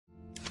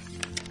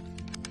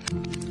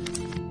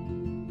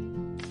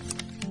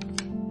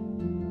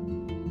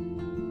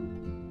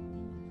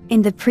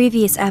In the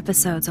previous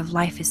episodes of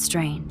Life is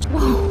Strange.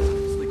 Whoa!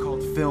 It's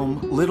called film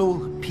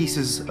Little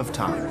Pieces of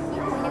Time.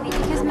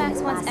 Because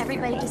Max wants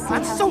everybody to see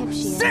I'm how so hip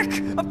she is.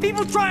 sick of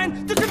people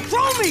trying to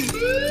control me!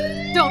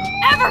 Don't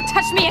ever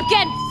touch me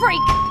again,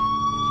 freak!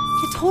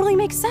 It totally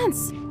makes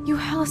sense. You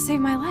hella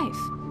saved my life.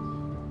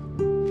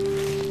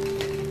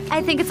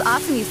 I think it's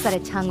awesome you set a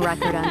tongue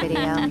record on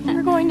video.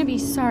 You're going to be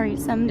sorry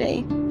someday.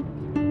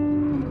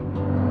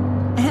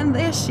 And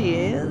there she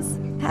is.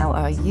 How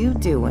are you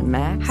doing,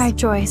 Max? Hi,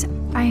 Joyce.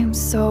 I am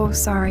so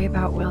sorry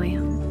about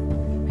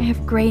William. I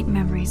have great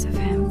memories of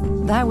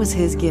him. That was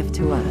his gift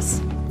to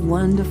us.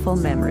 Wonderful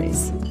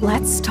memories.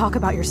 Let's talk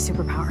about your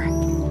superpower.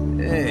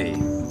 Hey,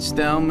 it's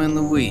Thelma and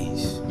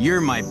Louise.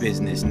 You're my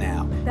business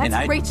now.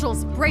 That's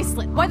Rachel's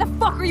bracelet. Why the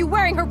fuck are you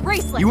wearing her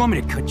bracelet? You want me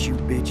to cut you,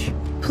 bitch?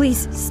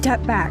 Please,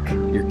 step back.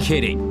 You're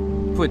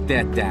kidding. Put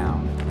that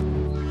down.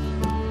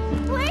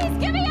 Please,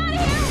 get me out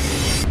of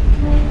here!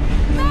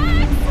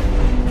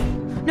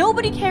 Max!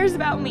 Nobody cares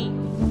about me.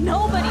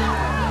 Nobody.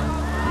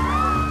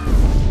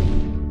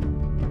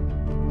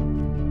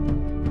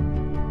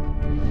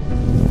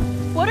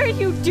 What are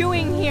you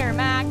doing here,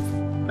 Max?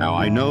 Now,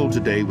 I know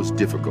today was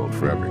difficult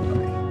for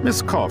everybody.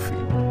 Miss Coffee,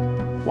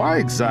 why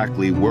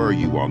exactly were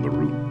you on the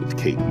route with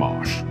Kate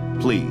Marsh?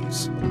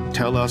 Please,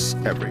 tell us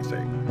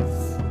everything.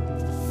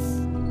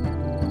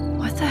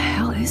 What the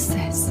hell is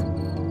this?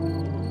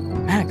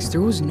 Max,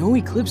 there was no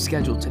eclipse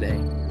scheduled today.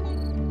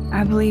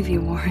 I believe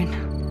you, Warren.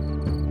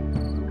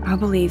 I'll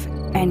believe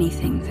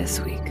anything this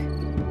week.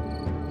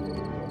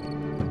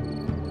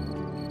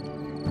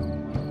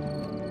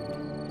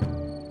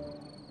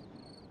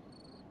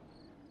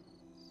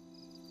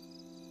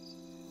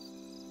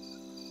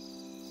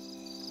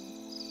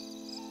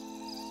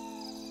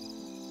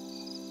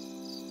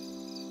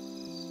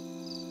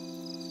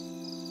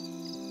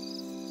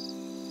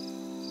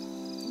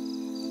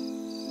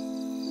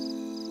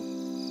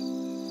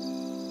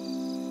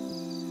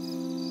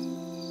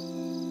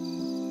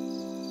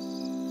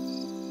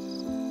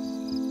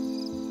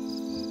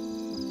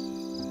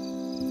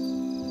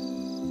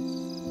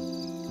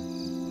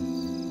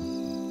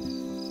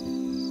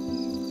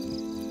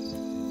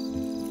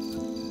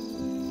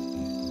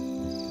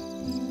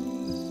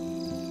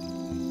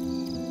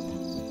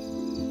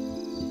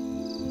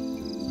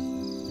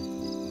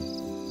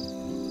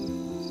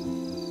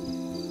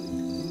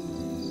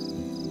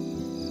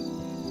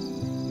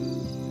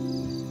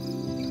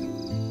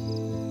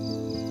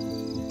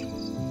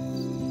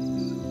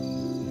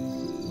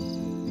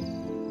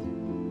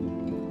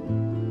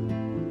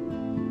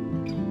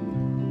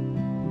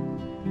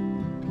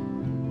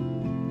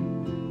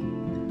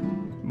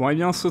 Bon, et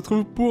bien on se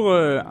retrouve pour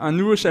un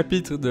nouveau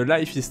chapitre de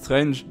Life is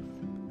Strange,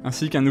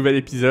 ainsi qu'un nouvel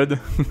épisode.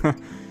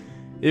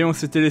 Et on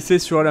s'était laissé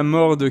sur la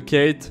mort de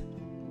Kate,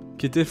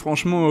 qui était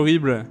franchement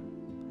horrible.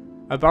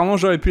 Apparemment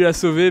j'aurais pu la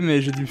sauver,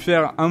 mais j'ai dû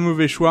faire un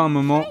mauvais choix à un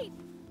moment.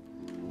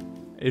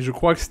 Et je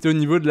crois que c'était au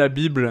niveau de la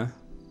Bible.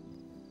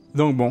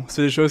 Donc bon,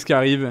 c'est des choses qui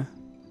arrivent.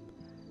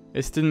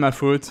 Et c'était de ma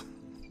faute.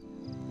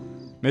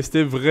 Mais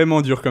c'était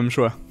vraiment dur comme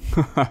choix.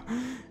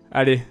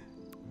 Allez.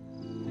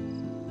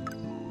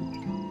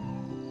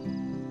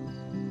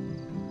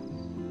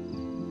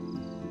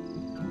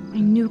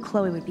 I knew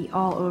Chloe would be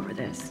all over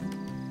this,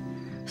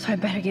 so I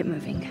better get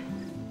moving.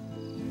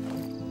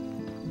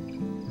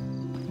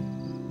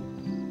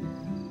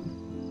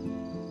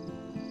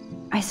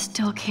 I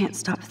still can't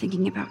stop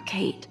thinking about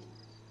Kate.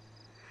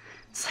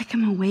 It's like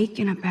I'm awake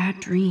in a bad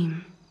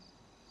dream.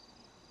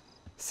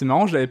 C'est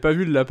marrant, je l'avais pas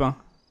vu le lapin.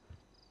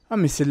 Ah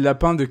mais c'est le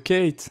lapin de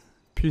Kate.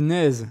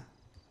 Punaise.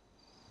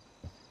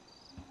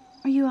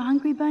 Are you a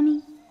hungry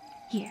bunny?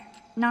 Here,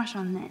 nosh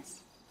on this.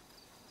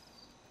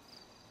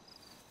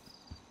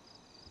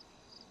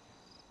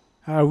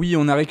 Ah oui,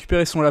 on a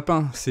récupéré son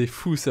lapin, c'est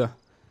fou ça.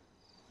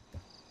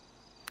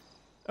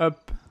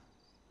 Hop.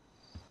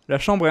 La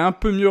chambre est un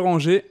peu mieux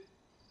rangée.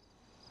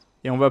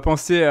 Et on va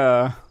penser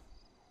à...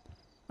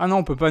 Ah non,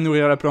 on peut pas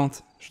nourrir la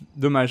plante.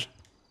 Dommage.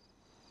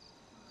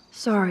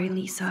 Sorry,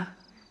 Lisa.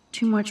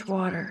 Too much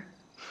water.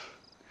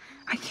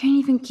 I can't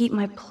even keep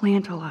my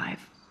plant alive,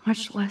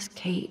 much less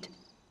Kate.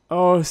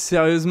 Oh,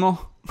 sérieusement?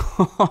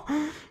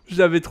 Je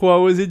l'avais trop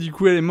arrosée, du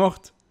coup elle est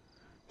morte.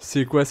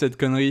 C'est quoi cette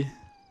connerie?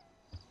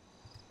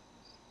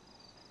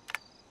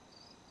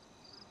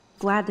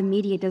 Glad the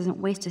media doesn't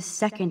waste a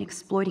second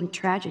exploiting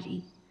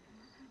tragedy.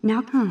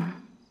 Now,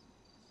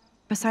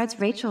 besides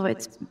Rachel,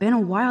 it's been a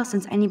while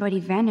since anybody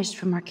vanished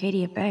from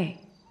Arcadia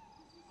Bay.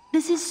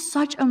 This is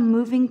such a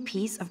moving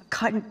piece of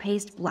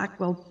cut-and-paste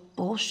Blackwell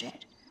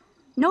bullshit.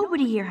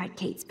 Nobody here had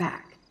Kate's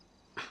back.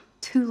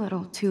 Too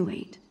little, too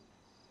late.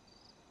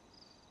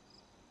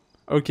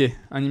 Ok,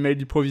 un email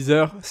du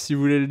proviseur. Si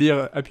vous voulez le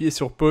lire, appuyez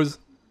sur pause.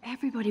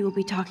 Everybody will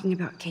be talking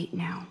about Kate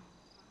now.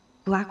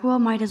 Blackwell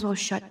might as well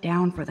shut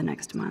down for the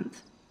next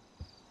month.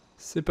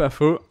 C'est pas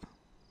faux.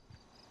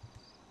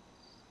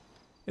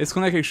 Est-ce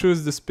qu'on a quelque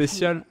chose de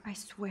spécial? I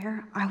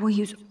swear I will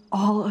use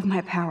all of my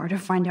power to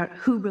find out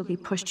who really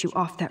pushed you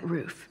off that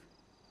roof.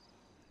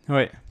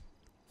 Ouais.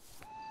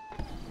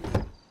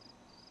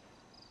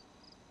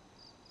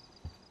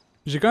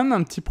 J'ai quand même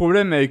un petit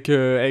problème avec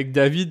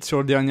David sur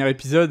le dernier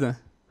épisode.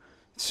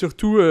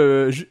 Surtout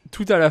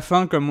tout à la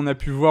fin, comme on a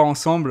pu voir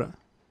ensemble.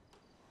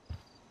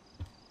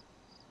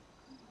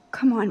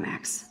 Come on,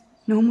 Max.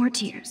 No more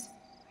tears.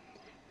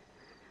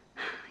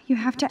 You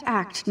have to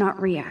act, not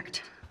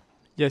react.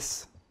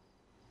 Yes.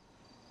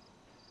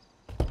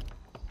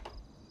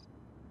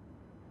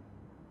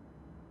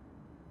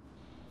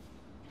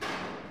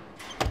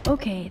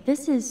 Okay,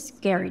 this is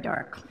scary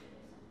dark.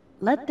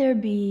 Let there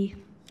be...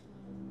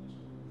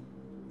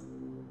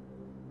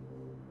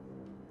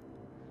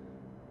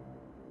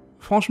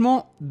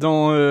 Franchement,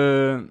 dans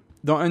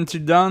Until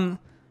Dawn,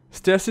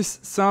 c'était assez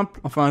simple.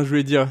 Enfin,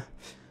 j'allais dire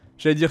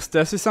c'était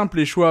assez simple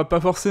les choix. Pas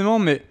forcément,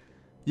 mais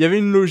il y avait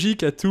une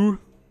logique à tout.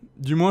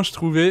 Du moins, je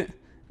trouvais.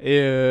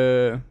 Et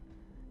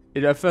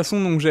la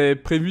façon dont j'avais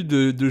prévu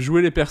de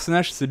jouer les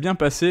personnages s'est bien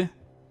passée.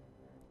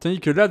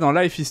 Tandis que là, dans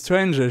Life is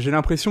Strange, j'ai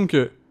l'impression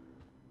que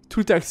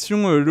toute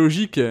action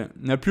logique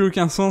n'a plus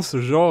aucun sens.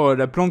 Genre,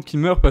 la plante qui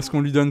meurt parce qu'on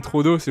lui donne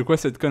trop d'eau, c'est quoi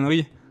cette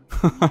connerie?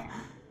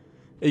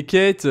 Et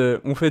Kate,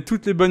 on fait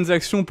toutes les bonnes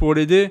actions pour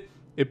l'aider,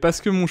 et parce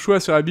que mon choix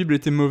sur la Bible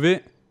était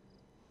mauvais,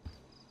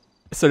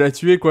 ça l'a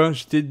tué quoi,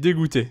 j'étais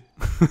dégoûté.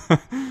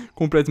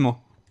 Complètement.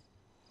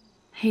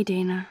 Hey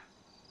Dana,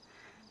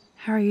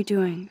 how are you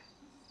doing?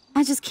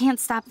 I just can't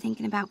stop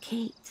thinking about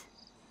Kate.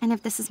 And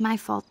if this is my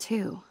fault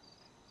too.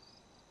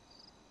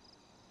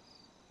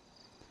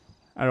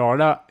 Alors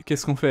là,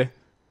 qu'est-ce qu'on fait?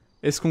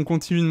 Est-ce qu'on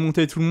continue de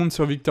monter tout le monde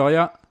sur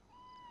Victoria?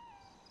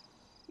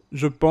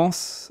 Je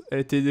pense, elle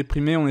était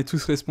déprimée, on est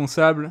tous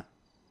responsables.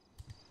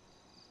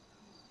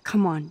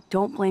 Come on,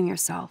 don't blame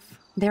yourself.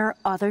 There are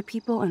other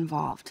people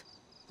involved,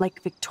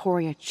 like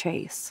Victoria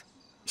Chase.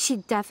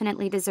 She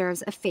definitely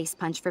deserves a face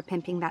punch for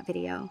pimping that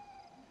video.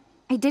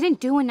 I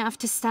didn't do enough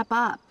to step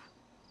up.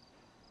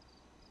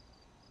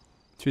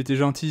 Tu étais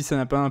gentille, ça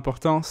n'a pas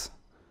d'importance.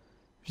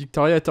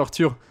 Victoria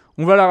torture.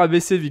 On va la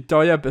rabaisser,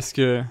 Victoria, parce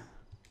que...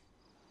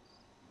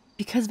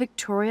 Because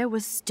Victoria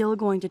was still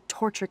going to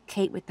torture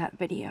Kate with that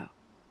video.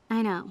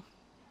 I know.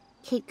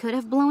 Kate could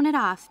have blown it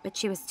off, but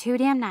she was too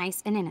damn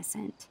nice and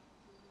innocent.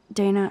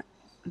 Dana,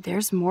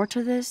 there's more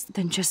to this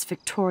than just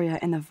Victoria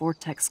and the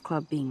Vortex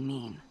Club being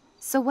mean.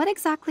 So what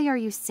exactly are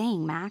you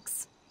saying,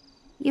 Max?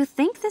 You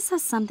think this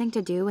has something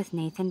to do with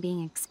Nathan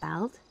being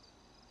expelled?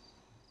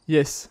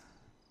 Yes.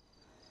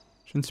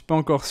 Je ne suis pas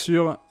encore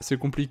sûr, c'est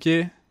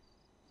compliqué.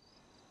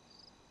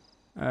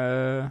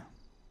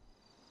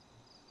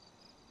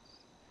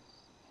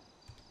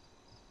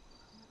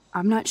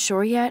 I'm not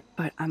sure yet,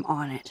 but I'm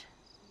on it.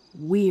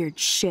 Weird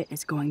shit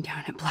is going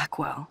down at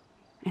Blackwell,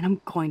 and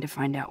I'm going to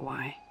find out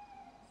why.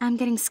 I'm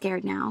getting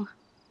scared now.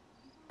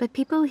 But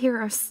people here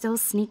are still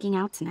sneaking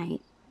out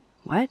tonight.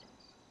 What?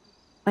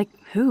 Like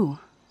who?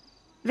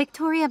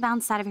 Victoria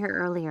bounced out of here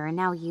earlier, and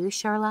now you,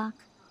 Sherlock?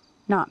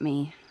 Not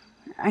me.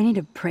 I need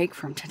a break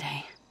from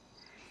today.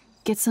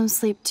 Get some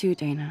sleep too,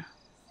 Dana.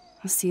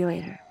 I'll see you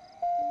later.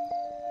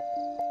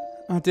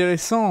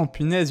 Intéressant,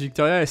 punaise,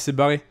 Victoria, elle s'est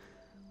barrée.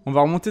 On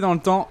va remonter dans le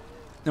temps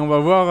et on va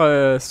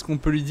voir ce qu'on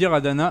peut lui dire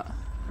à Dana.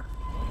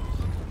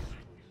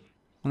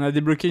 On a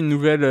débloqué une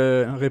nouvelle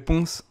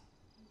réponse.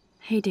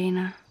 Hey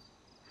Dana,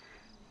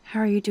 how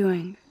are you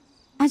doing?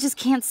 I just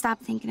can't stop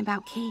thinking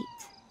about Kate.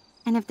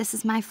 And if this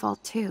is my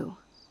fault too.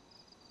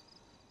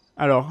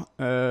 Alors,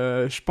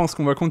 je pense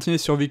qu'on va continuer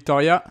sur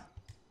Victoria.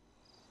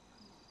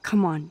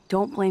 Come on,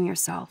 don't blame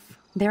yourself.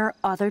 There are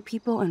other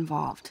people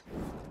involved.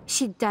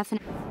 She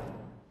definitely...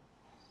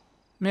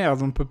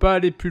 Merde, on peut pas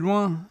aller plus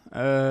loin.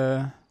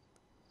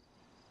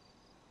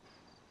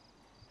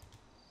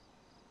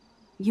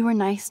 You were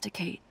nice to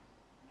Kate.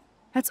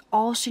 That's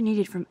all she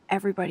needed from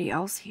everybody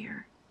else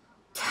here.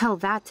 Tell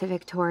that to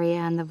Victoria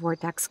and the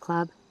Vortex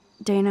Club.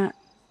 Dana,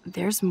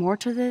 there's more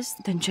to this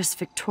than just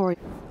Victoria.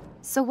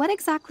 So what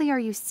exactly are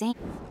you saying?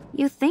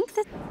 You think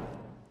that...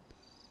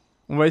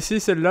 On va essayer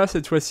celle-là,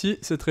 cette fois-ci,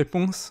 cette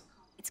réponse.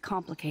 It's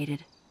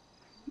complicated.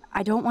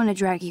 I don't want to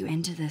drag you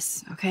into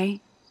this,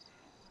 okay?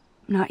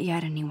 Not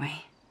yet,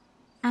 anyway.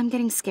 I'm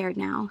getting scared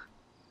now.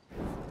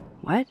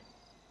 What?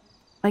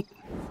 Like...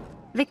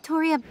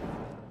 Victoria...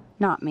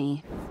 Not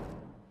me.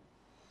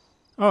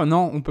 Oh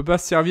non, on peut pas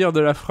se servir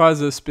de la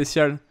phrase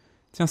spéciale.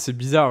 Tiens, c'est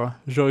bizarre,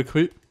 j'aurais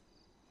cru.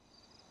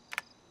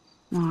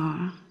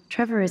 Aw,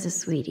 Trevor is a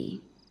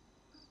sweetie.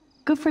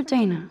 Good for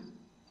Dana.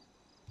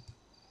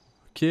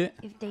 Ok.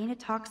 If Dana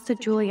talks to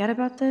Juliet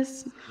about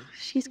this,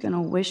 she's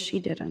gonna wish she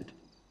didn't.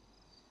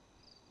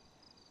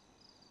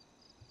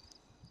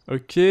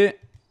 Ok,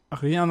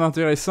 rien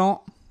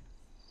d'intéressant.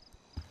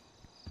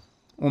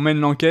 On mène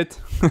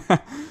l'enquête.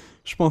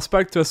 Je pense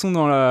pas que de toute façon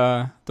dans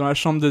la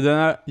chambre de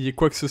Dana, il y ait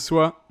quoi que ce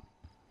soit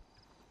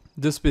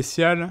de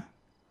spécial.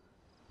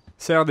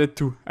 Ça a l'air d'être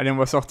tout. Allez, on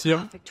va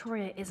sortir.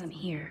 Victoria isn't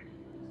here.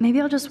 Maybe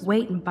I'll just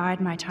wait and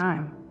bide my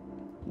time.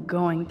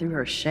 Going through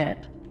her shit.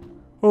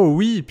 Oh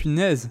oui,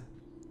 punaise.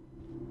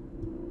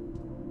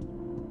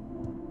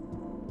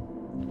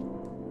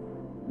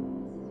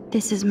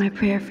 This is my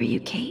prayer for you,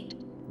 Kate.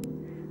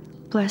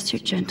 Bless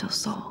your gentle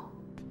soul.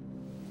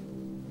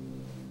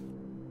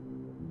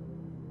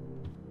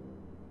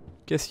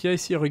 Qu'est-ce qu'il y a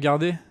ici?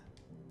 Regardez.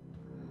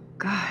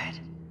 God,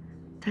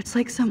 that's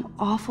like some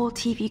awful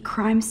TV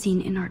crime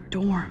scene in our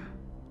dorm.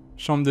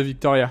 Chambre de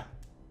Victoria.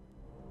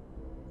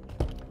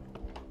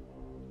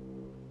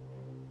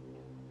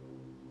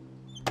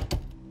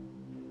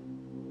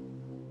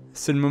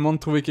 C'est le moment de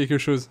trouver quelque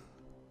chose.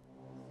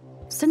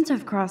 Since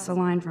I've crossed the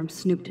line from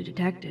snoop to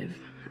detective,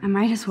 I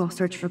might as well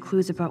search for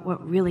clues about what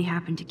really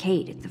happened to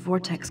Kate at the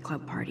Vortex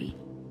Club party.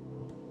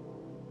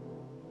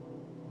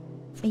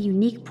 A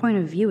unique point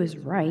of view is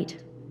right.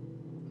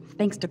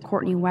 Thanks to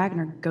Courtney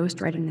Wagner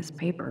ghostwriting this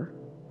paper.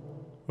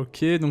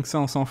 Ok, donc ça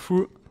on s'en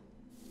fout.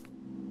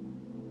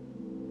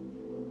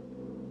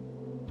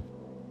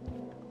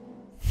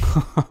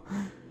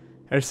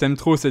 Elle s'aime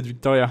trop cette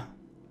Victoria.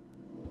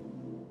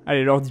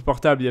 Allez, l'ordi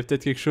portable, il y a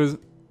peut-être quelque chose.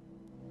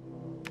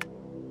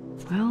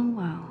 Well,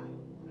 well.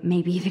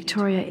 Maybe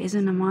Victoria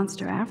isn't a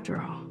monster after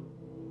all.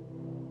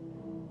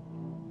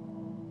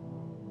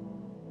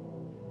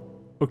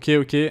 Ok,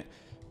 ok.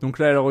 Donc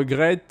là, elle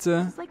regrette.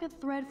 It's like a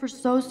thread for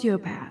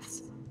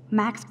sociopaths.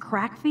 Max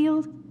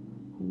Crackfield?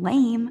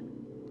 Lame.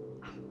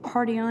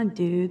 Party on,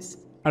 dudes.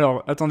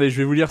 Alors, attendez, je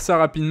vais vous lire ça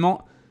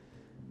rapidement.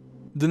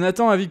 De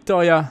Nathan à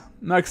Victoria.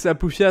 Max la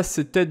poufiasse,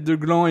 ses têtes de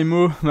gland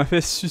émo m'a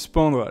fait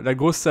suspendre. La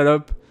grosse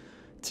salope.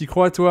 T'y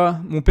crois, toi?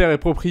 Mon père est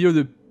proprio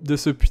de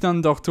ce putain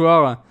de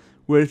dortoir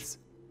où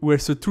elle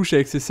se touche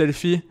avec ses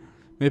selfies.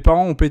 Mes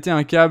parents ont pété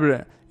un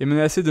câble et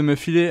menacé de me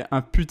filer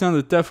un putain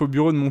de taf au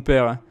bureau de mon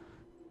père.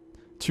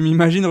 Tu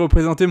m'imagines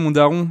représenter mon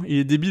daron? Il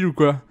est débile ou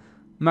quoi?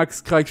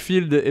 Max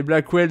Crackfield et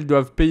Blackwell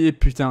doivent payer,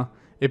 putain.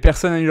 Et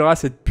personne annulera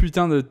cette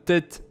putain de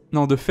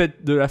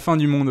fête de la fin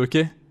du monde, ok?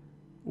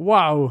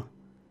 Waouh!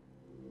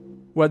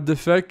 What the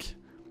fuck?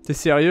 T'es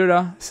sérieux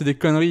là? C'est des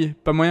conneries.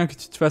 Pas moyen que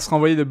tu te fasses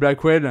renvoyer de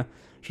Blackwell.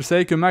 Je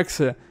savais que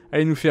Max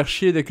allait nous faire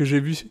chier dès que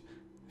j'ai vu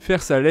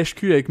faire sa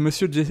lèche-cul avec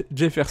Monsieur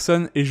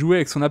Jefferson et jouer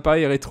avec son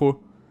appareil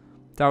rétro.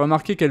 T'as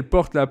remarqué qu'elle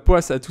porte la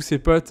poisse à tous ses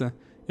potes?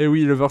 Et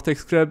oui, le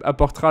Vortex Club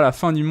apportera la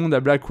fin du monde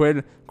à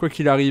Blackwell, quoi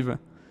qu'il arrive.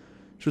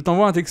 Je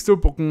t'envoie un texto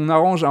pour qu'on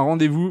arrange un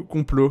rendez-vous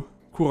complot.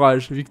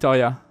 Courage,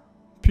 Victoria.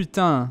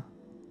 Putain.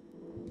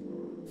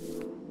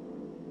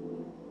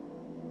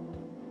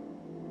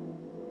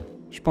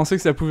 Je pensais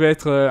que ça pouvait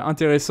être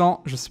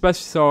intéressant. Je sais pas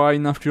si ça aura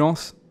une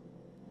influence.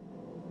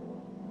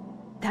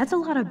 That's a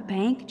lot of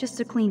bank just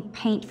to clean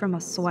paint from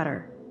a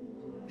sweater.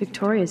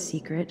 Victoria's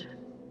secret.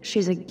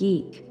 She's a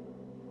geek.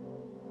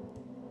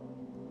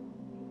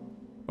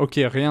 Ok,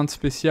 rien de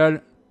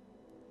spécial.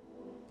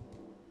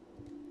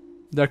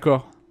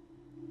 D'accord.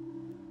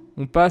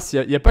 On passe.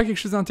 Y a pas quelque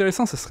chose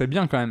d'intéressant? Ça serait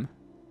bien quand même.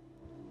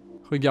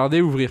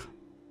 Regardez, ouvrir.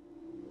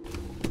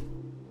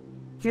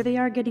 Here they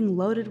are getting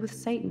loaded with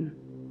Satan.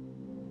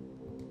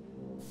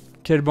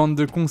 Quelle bande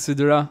de cons ces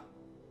deux-là.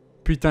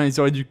 Putain, ils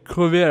auraient dû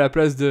crever à la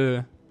place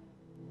de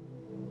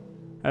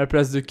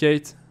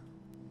Kate.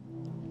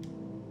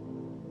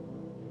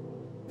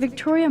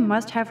 Victoria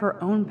must have her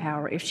own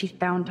power if she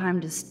found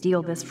time to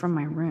steal this from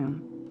my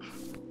room.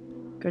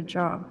 Good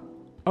job.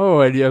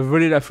 Oh, elle lui a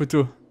volé la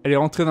photo. Elle est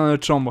rentrée dans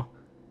notre chambre.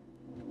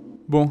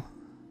 Bon.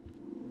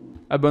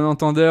 À bon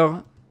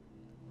entendeur.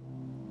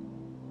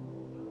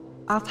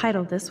 I'll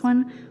title this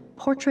one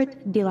Portrait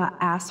de la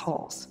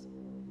Assholes.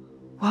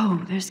 Whoa,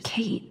 there's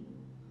Kate.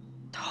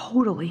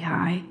 Totally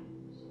high.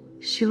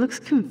 She looks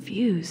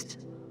confused.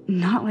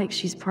 Not like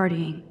she's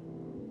partying.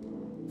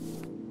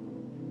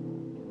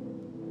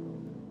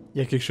 Il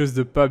y a quelque chose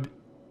de pas...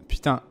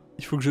 Putain,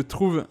 il faut que je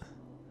trouve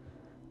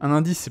un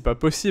indice, c'est pas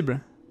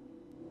possible.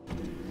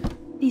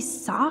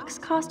 These socks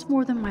cost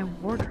more than my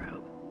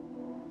wardrobe.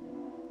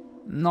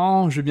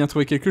 Non, je vais bien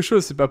trouver quelque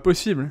chose, c'est pas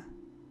possible.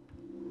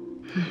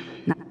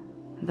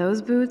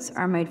 Those boots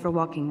are made for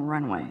walking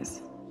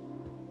runways.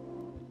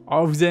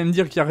 Oh, vous allez me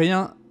dire qu'il y a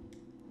rien.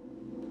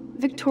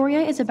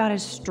 Victoria is about as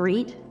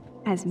street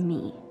as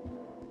me.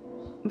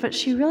 But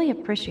she really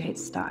appreciates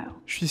style.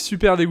 Je suis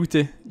super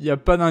dégoûté, il y a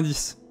pas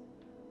d'indice.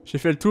 J'ai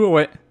fait le tour,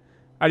 ouais.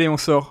 Allez, on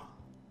sort.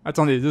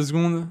 Attendez, 2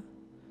 secondes.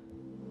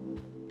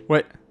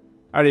 Ouais,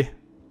 allez.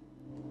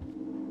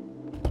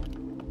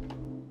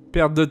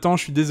 Perte de temps,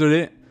 je suis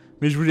désolé.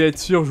 Mais je voulais être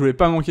sûr, je voulais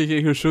pas manquer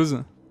quelque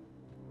chose.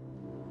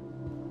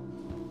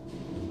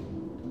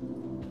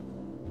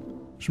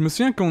 Je me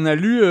souviens qu'on a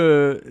lu...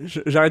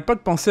 J'arrête pas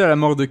de penser à la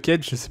mort de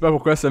Kate, je sais pas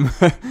pourquoi ça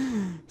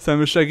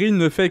me chagrine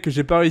le fait que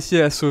j'ai pas réussi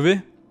à la sauver.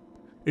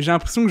 Et j'ai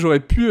l'impression que j'aurais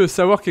pu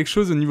savoir quelque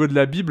chose au niveau de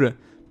la Bible.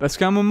 Parce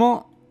qu'à un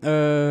moment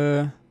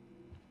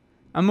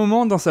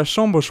dans sa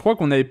chambre, je crois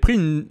qu'on avait pris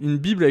une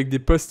Bible avec des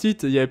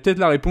post-it. Il y avait peut-être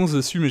la réponse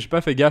dessus, mais j'ai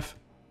pas fait gaffe.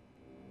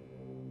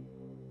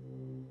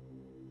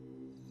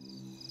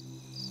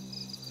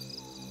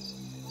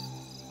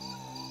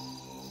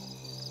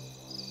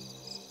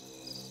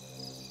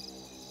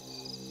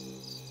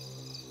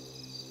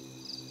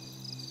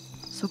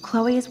 So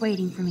Chloe is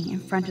waiting for me in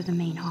front of the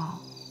main hall.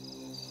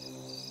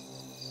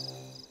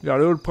 Vers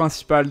le hall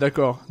principal,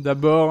 d'accord.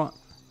 D'abord,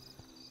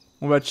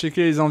 on va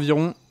checker les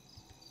environs.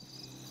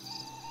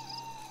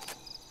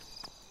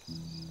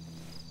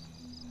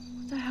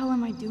 What the hell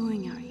am I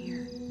doing out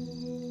here?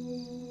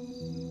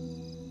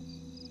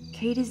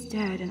 Kate is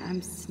dead and I'm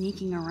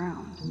sneaking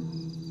around.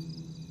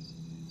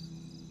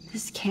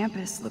 This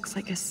campus looks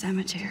like a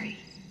cemetery.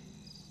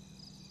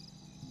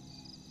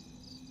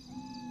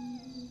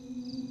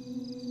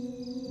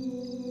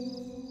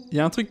 Il y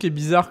a un truc qui est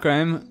bizarre quand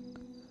même,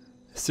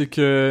 c'est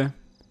que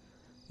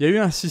il y a eu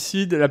un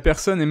suicide, la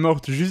personne est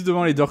morte juste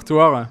devant les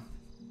dortoirs.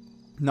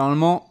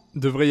 Normalement,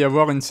 devrait y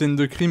avoir une scène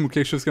de crime ou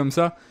quelque chose comme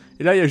ça.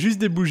 Et là, il y a juste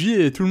des bougies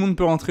et tout le monde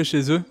peut rentrer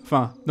chez eux,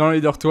 enfin, dans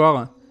les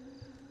dortoirs.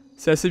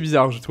 C'est assez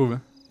bizarre, je trouve.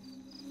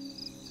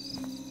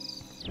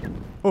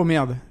 Oh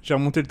merde, j'ai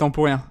remonté le temps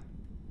pour rien.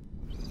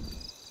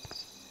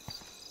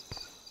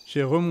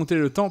 J'ai remonté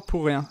le temps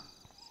pour rien.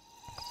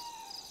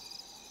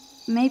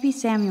 Maybe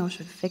Samuel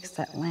should fix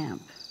that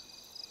lamp.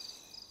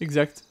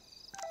 Exact.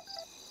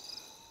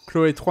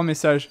 Chloé, 3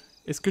 messages.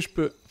 Est-ce que je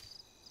peux...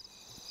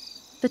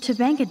 The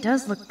Tobanga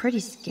does look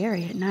pretty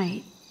scary at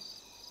night.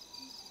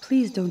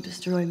 Please don't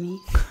destroy me.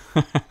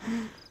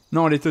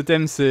 Non, les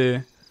totems,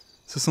 ce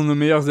sont nos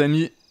meilleurs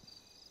amis.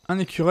 Un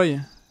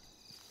écureuil.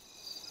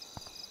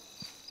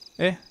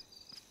 Eh,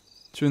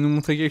 tu veux nous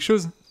montrer quelque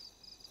chose?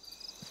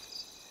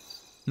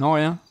 Non,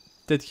 rien.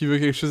 Peut-être qu'il veut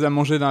quelque chose à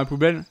manger dans la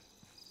poubelle.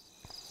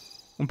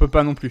 On peut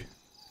pas non plus.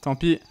 Tant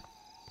pis.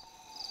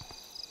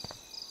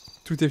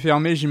 Tout est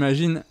fermé,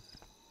 j'imagine.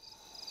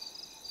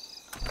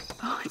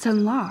 Oh, it's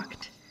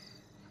unlocked.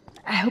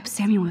 I hope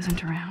Samuel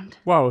isn't around.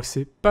 Waouh,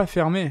 c'est pas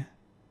fermé.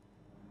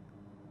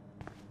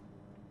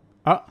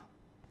 Ah.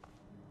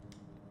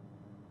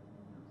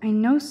 I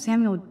know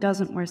Samuel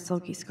doesn't wear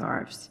silky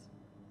scarves.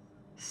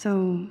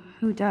 So,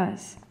 who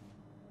does?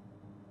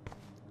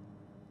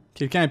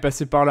 Quelqu'un est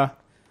passé par là.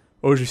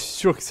 Oh, je suis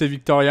sûr que c'est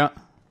Victoria.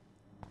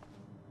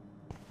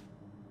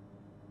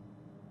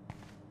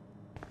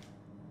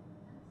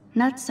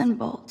 Nuts and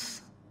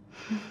bolts.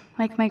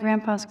 Like my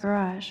grandpa's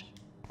garage.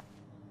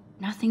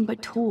 Nothing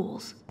but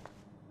tools.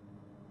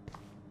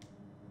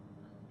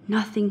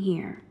 Nothing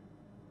here.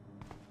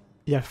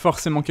 Il y a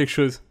forcément quelque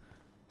chose.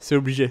 C'est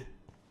obligé.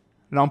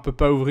 Là, on peut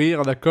pas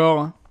ouvrir,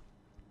 d'accord?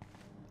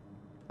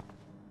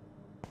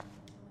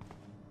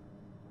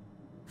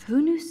 Who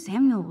knew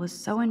Samuel was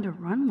so into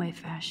runway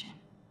fashion?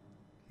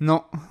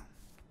 Non.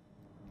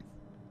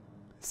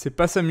 C'est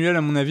pas Samuel,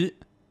 à mon avis.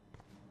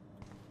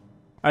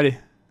 Allez.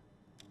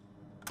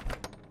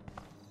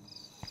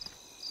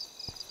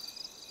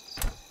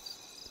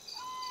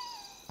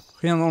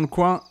 Rien dans le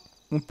coin.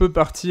 On peut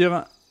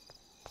partir.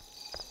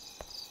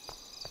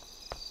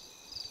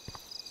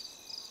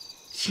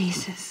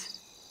 Jesus.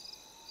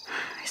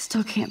 I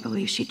still can't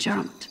believe she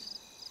jumped.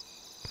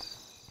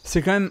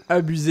 C'est quand même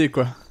abusé,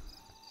 quoi.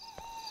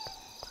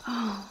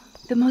 Oh,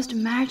 the most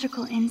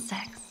magical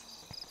insects.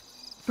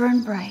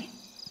 Burn bright.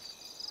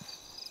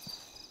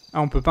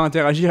 Ah, on peut pas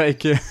interagir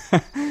avec,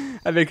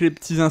 avec les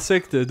petits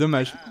insectes,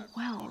 dommage.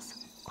 Wells.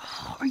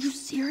 Oh, are you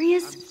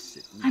serious?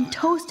 I'm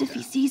toast if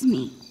he sees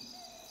me.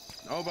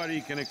 Nobody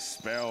can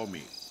expel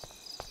me.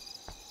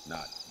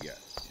 Not yet,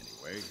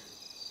 anyway.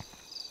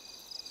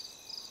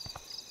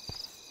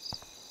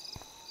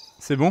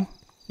 C'est bon?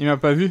 Il m'a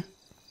pas vu?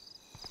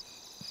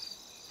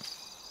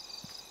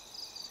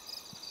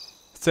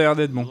 Ça a l'air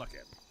d'être bon. Look at me.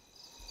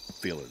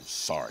 Feeling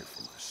sorry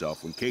for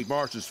myself when Kate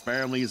Marsh's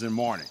family is in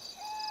mourning.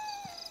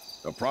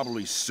 They'll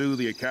probably sue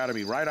the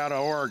academy right out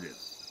of Oregon.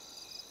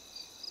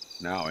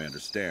 Now I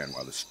understand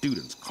why the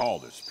students call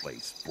this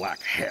place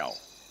Black Hell.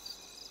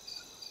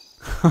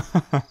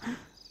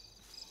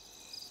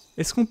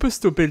 Est-ce qu'on peut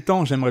stopper le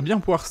temps? J'aimerais bien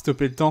pouvoir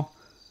stopper le temps.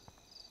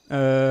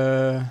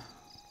 On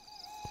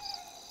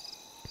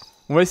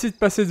va essayer de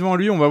passer devant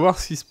lui, on va voir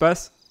ce qui se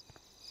passe.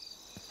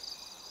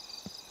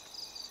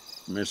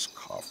 Miss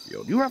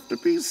Caulfield, you have to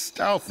be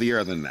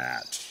stealthier than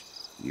that.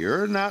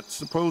 You're not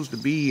supposed to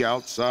be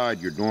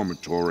outside your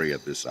dormitory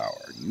at this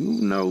hour.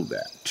 You know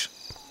that.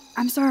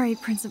 I'm sorry,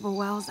 Principal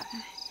Wells.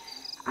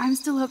 I'm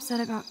still upset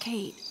about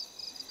Kate.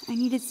 I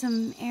needed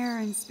some air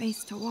and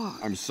space to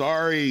walk. I'm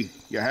sorry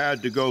you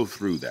had to go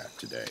through that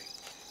today.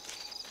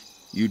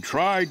 You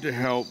tried to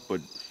help,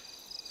 but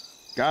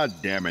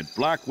God damn it,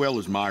 Blackwell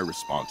is my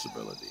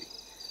responsibility.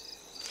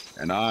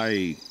 And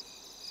I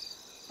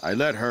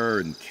let her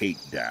and Kate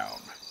down.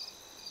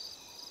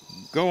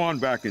 Go on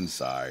back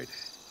inside.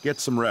 Get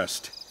some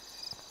rest.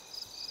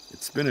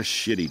 It's been a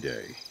shitty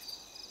day.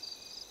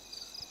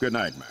 Good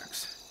night,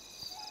 Max.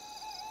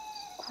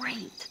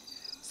 Great.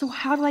 So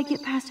how do I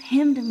get past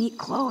him to meet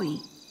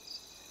Chloe?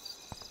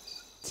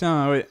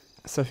 Tiens, ouais,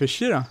 ça fait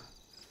chier là.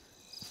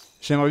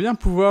 J'aimerais bien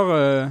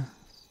pouvoir...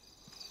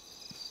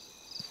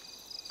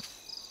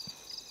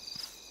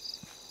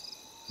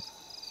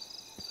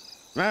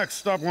 Max,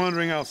 stop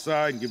wandering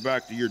outside and get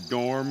back to your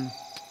dorm.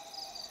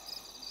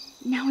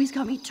 Now he's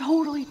got me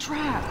totally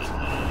trapped.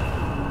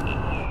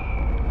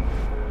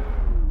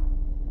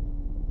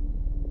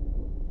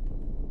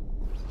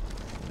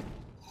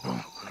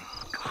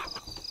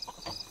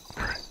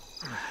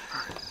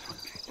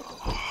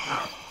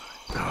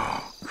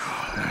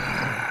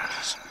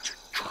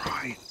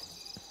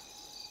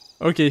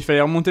 Ok, il fallait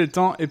remonter le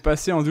temps et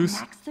passer en douce.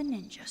 Max the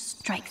Ninja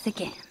strikes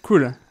again.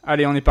 Cool,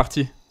 allez, on est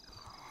parti.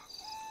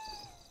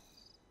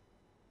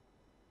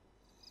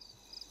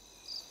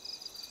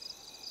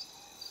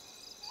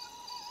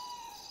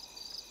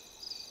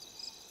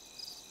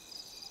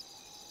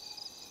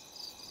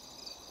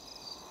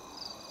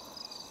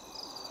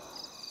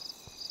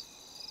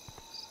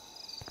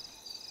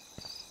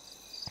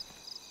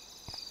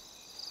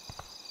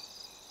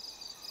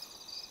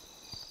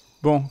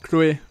 Bon,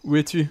 Chloé, où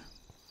es-tu?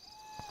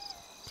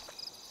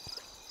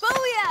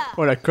 Booyah!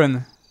 Oh la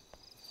conne.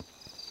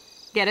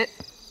 Get it?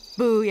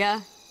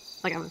 Booyah.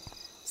 Like I'm a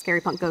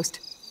scary punk ghost.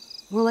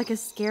 More like a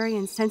scary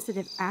and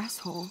sensitive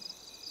asshole.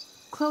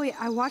 Chloe,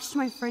 I watched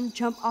my friend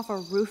jump off a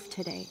roof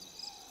today.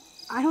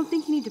 I don't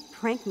think you need to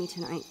prank me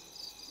tonight.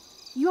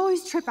 You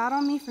always trip out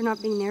on me for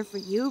not being there for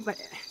you, but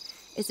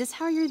is this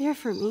how you're there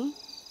for me?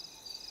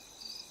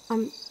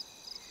 I'm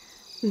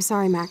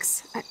sorry,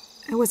 Max.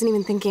 I wasn't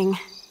even thinking.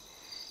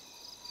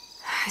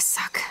 I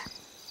suck.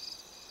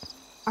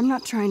 I'm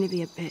not trying to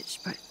be a bitch,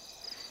 but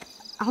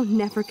I'll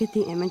never get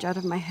the image out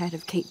of my head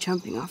of Kate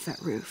jumping off that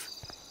roof.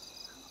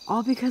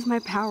 All because my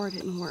power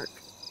didn't work.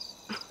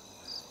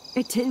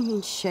 It didn't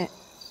mean shit.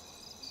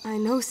 I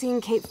know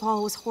seeing Kate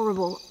fall was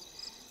horrible.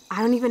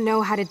 I don't even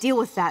know how to deal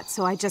with that,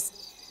 so I just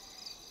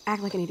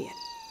act like an idiot.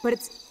 But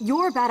it's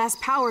your badass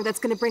power that's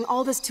gonna bring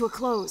all this to a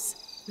close.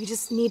 We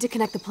just need to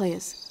connect the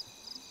players.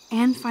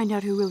 And find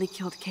out who really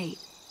killed Kate.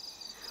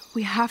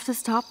 We have to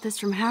stop this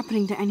from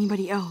happening to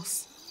anybody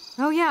else.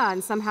 Oh yeah,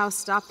 and somehow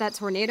stop that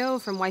tornado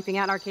from wiping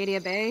out Arcadia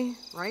Bay,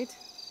 right?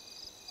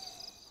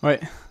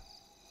 Ouais.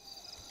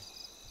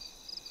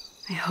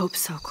 I hope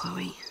so,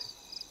 Chloe.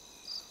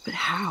 But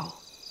how?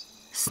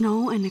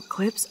 Snow and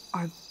eclipse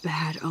are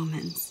bad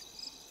omens.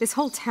 This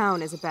whole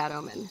town is a bad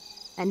omen.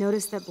 And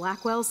notice that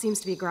Blackwell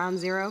seems to be ground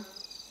zero.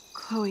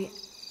 Chloe,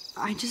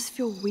 I just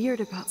feel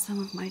weird about some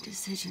of my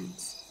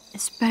decisions.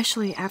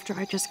 Especially after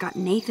I just got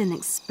Nathan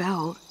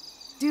expelled.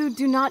 Dude,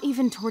 do not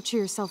even torture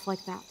yourself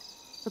like that.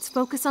 Let's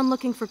focus on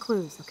looking for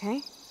clues,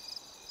 okay?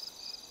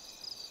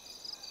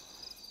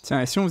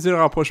 Tiens, et si on faisait le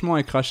rapprochement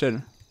avec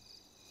Rachel?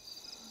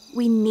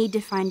 We need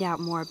to find out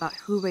more about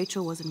who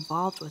Rachel was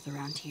involved with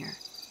around here.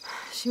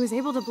 She was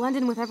able to blend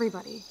in with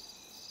everybody.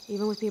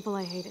 Even with people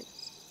I hated.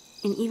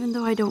 And even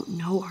though I don't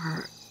know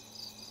her,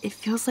 it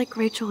feels like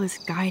Rachel is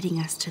guiding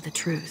us to the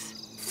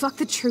truth. Fuck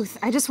the truth.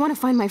 I just want to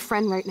find my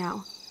friend right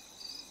now.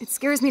 It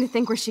scares me to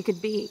think where she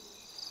could be.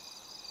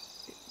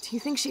 Do you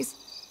think she's...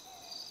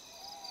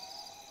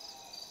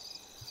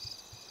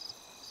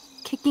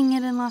 Kicking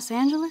it in Los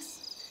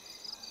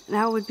Angeles?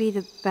 That would be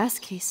the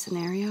best case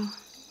scenario.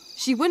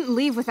 She wouldn't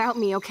leave without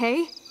me,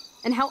 okay?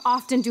 And how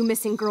often do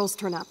missing girls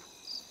turn up?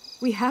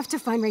 We have to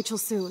find Rachel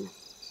soon.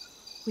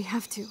 We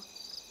have to.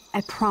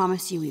 I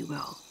promise you we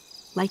will.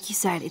 Like you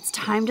said, it's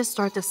time to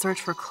start the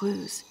search for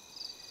clues.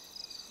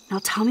 Now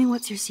tell me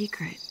what's your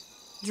secret.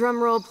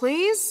 Drum roll,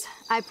 please.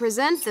 I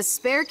present the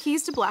spare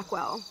keys to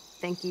Blackwell.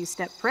 Thank you,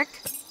 step prick.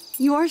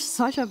 You are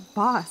such a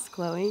boss,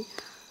 Chloe.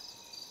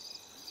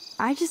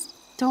 I just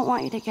don't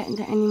want you to get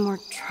into any more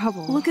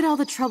trouble. Look at all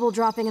the trouble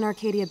dropping in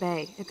Arcadia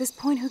Bay. At this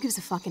point, who gives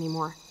a fuck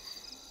anymore?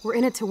 We're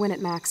in it to win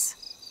it, Max.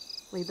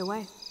 Lead the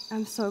way.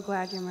 I'm so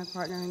glad you're my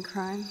partner in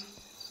crime.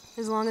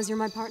 As long as you're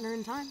my partner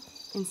in time.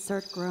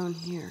 Insert groan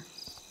here.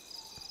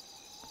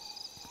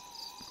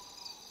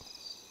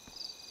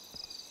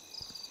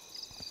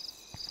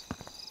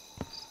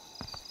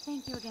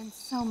 Thank you again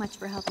so much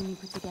for helping me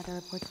put together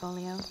a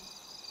portfolio.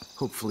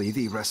 Hopefully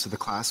the rest of the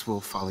class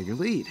will follow your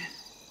lead.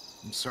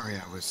 I'm sorry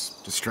I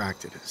was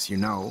distracted. As you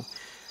know,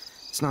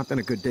 it's not been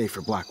a good day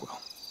for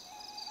Blackwell.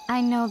 I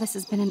know this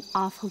has been an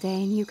awful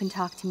day, and you can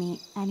talk to me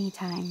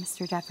anytime,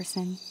 Mr.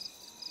 Jefferson.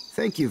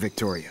 Thank you,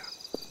 Victoria.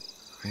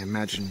 I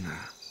imagine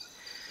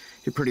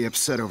you're pretty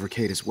upset over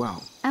Kate as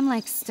well. I'm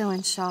like still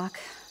in shock.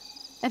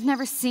 I've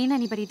never seen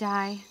anybody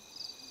die.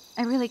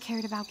 I really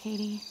cared about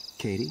Katie.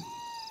 Katie?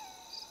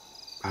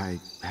 I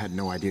had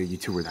no idea you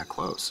two were that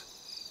close.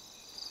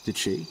 Did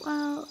she?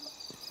 Well,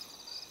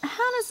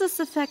 how does this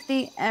affect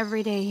the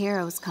Everyday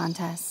Heroes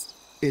contest?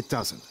 It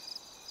doesn't.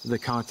 The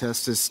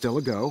contest is still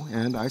a go,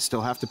 and I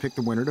still have to pick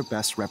the winner to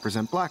best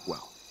represent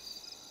Blackwell.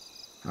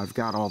 I've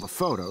got all the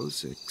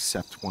photos,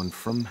 except one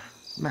from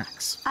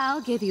Max.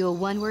 I'll give you a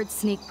one-word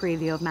sneak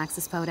preview of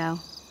Max's photo.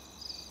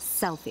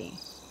 Selfie.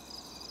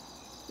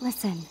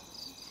 Listen,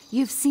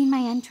 you've seen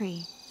my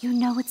entry. You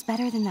know it's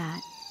better than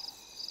that.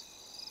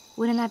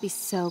 Wouldn't that be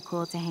so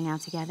cool to hang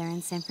out together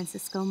in San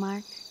Francisco,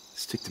 Mark?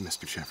 Stick to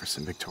Mr.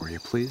 Jefferson, Victoria,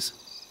 please.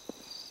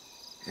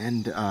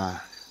 And, I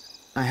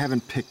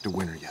haven't picked a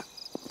winner yet.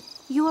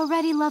 You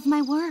already love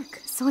my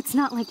work, so it's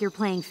not like you're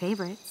playing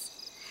favorites.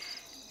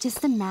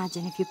 Just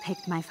imagine if you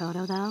picked my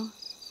photo, though.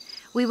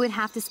 We would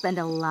have to spend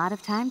a lot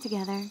of time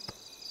together.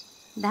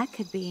 That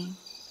could be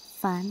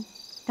fun,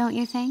 don't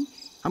you think?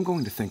 I'm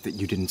going to think that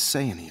you didn't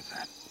say any of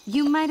that.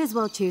 You might as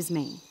well choose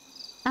me.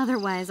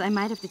 Otherwise, I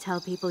might have to tell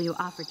people you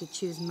offered to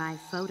choose my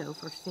photo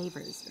for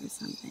favors or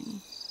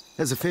something.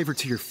 As a favor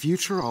to your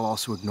future, I'll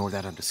also ignore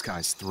that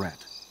undisguised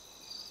threat.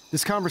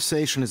 This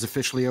conversation is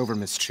officially over,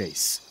 Miss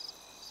Chase.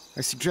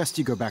 I suggest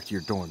you go back to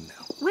your dorm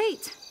now.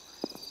 Wait!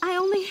 I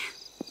only...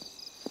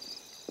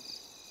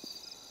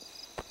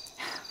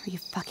 Are you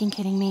fucking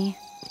kidding me?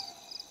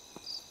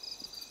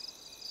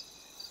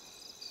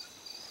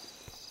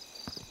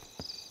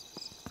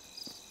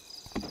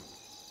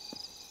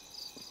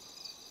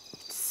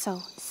 It's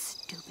so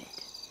stupid.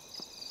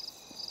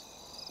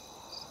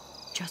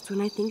 Just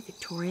when I think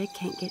Victoria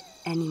can't get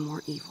any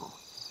more evil.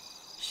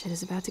 Shit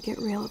is about to get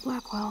real at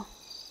Blackwell.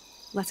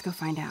 Let's go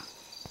find out.